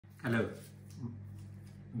Hello.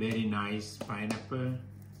 Very nice pineapple,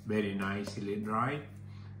 very nicely dried,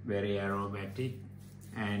 very aromatic,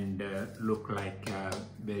 and look like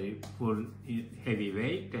very full,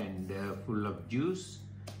 heavyweight and full of juice.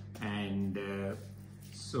 And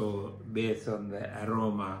so based on the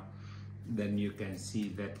aroma, then you can see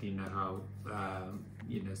that how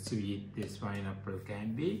sweet this pineapple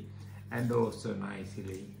can be, and also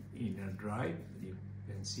nicely dried. You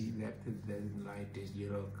can see that the light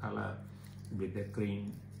yellow color with the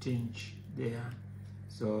green tinge there.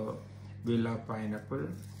 So we love pineapple.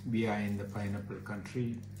 We are in the pineapple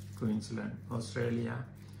country, Queensland, Australia.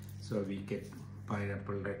 So we get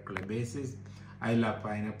pineapple regular basis. I love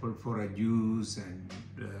pineapple for a juice and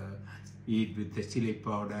eat with the chili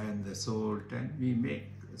powder and the salt, and we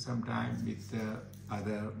make sometimes with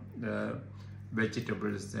other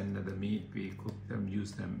vegetables and the meat, we cook them,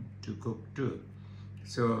 use them to cook too.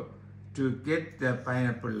 So to get the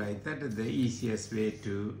pineapple like that, the easiest way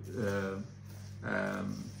to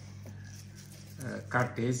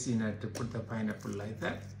cut is to put the pineapple like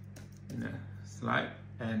that in a slide,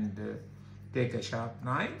 and take a sharp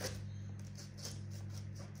knife.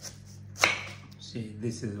 See,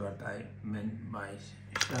 this is what I meant by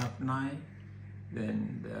sharp knife.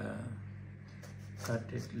 Then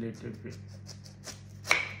cut it a little bit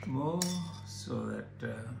more, so that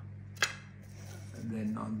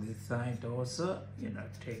then on this side also,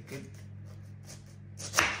 take it.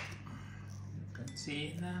 You can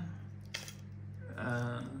see now.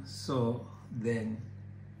 So then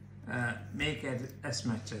make it as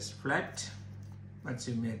much as flat. Once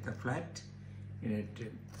you make the flat, you need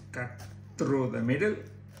to cut through the middle.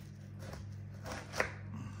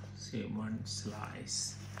 See, one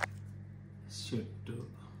slice should do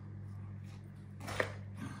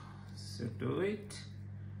it.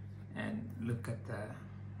 And look at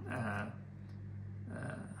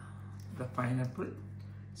the pineapple.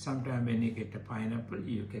 Sometimes when you get a pineapple,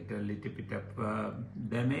 you get a little bit of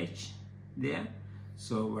damage there.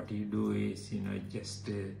 So what you do is, just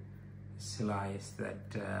slice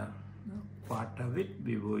that part of it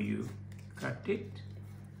before you cut it,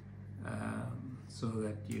 so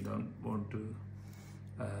that you don't want to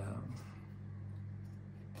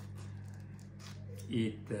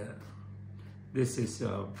eat this is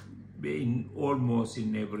almost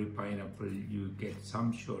in every pineapple you get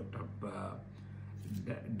some sort of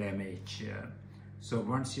damage. So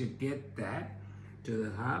once you get that to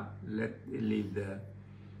the half, leave the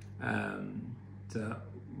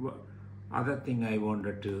other thing I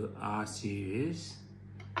wanted to ask you is,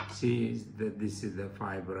 see that this is the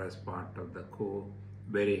fibrous part of the core,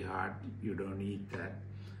 very hard, you don't eat that.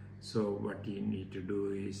 So what you need to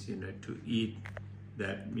do is, to eat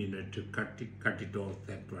that, to cut it off,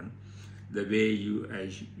 that one. The way you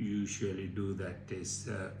usually do that is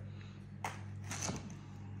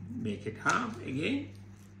make it half again,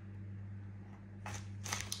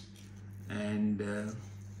 and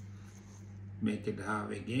make it half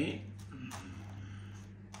again.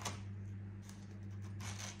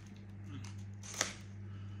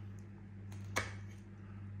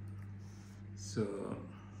 So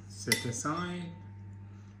set aside,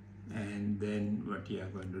 and then what you are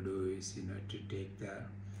going to do is, to take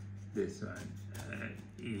this one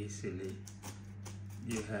easily.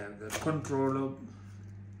 You have the control of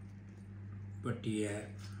what you have.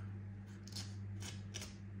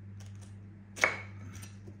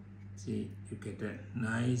 See, you get a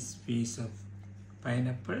nice piece of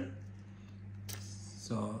pineapple.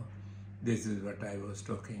 So this is what I was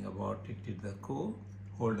talking about. It is the core.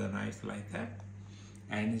 Hold the knife like that,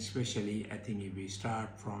 and especially I think if we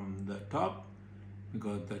start from the top,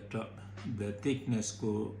 because the thickness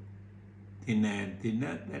go thinner and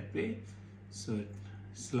thinner that way. So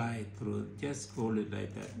slide through, just hold it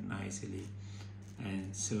like that nicely,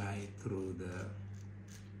 and slide through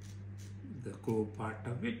the core part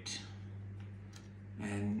of it,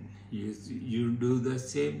 and you do the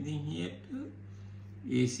same thing here too.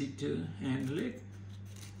 Easy to handle it.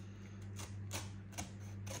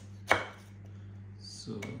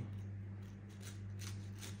 So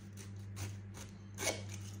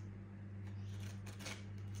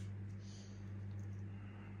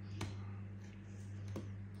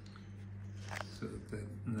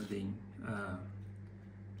nothing.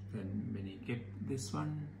 Then when you get this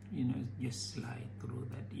one, just slide through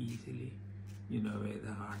that easily. Where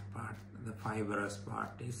the hard part, the fibrous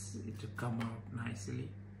part is, it will come out nicely.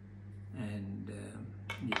 And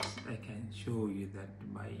yes, I can show you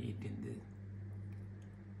that by eating this.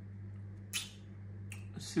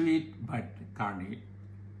 Sweet, but can't eat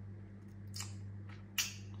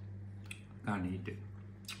it.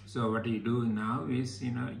 So what you do now is,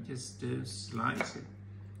 just slice it,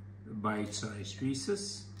 bite-sized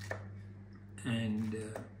pieces, and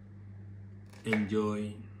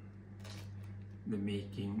enjoy the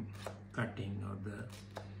cutting of the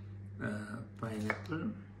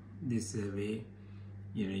pineapple. This is a way,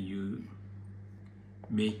 you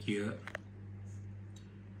make your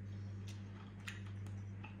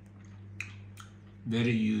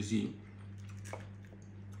very juicy,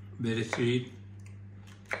 very sweet,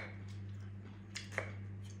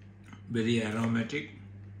 very aromatic,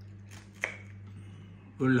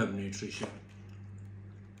 full of nutrition,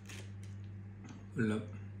 full of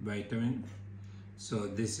vitamin. So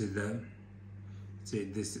this is I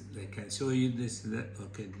can show you this, the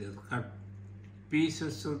cut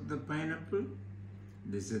pieces of the pineapple.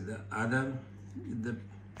 This is the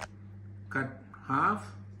cut half.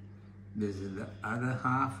 This is the other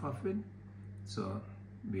half of it. So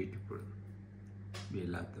beautiful. We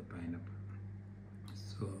love the pineapple.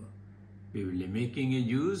 So we will be making a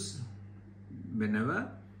juice whenever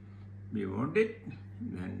we want it.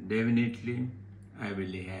 Then definitely I will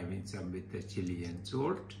be having some with the chili and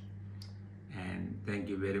salt. And thank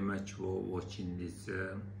you very much for watching this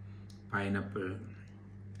pineapple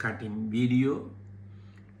cutting video,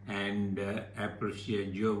 and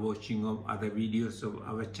appreciate your watching of other videos of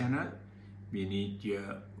our channel. We need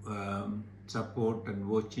your support and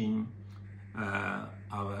watching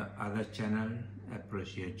our other channel.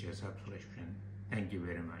 Appreciate your subscription. Thank you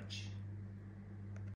very much.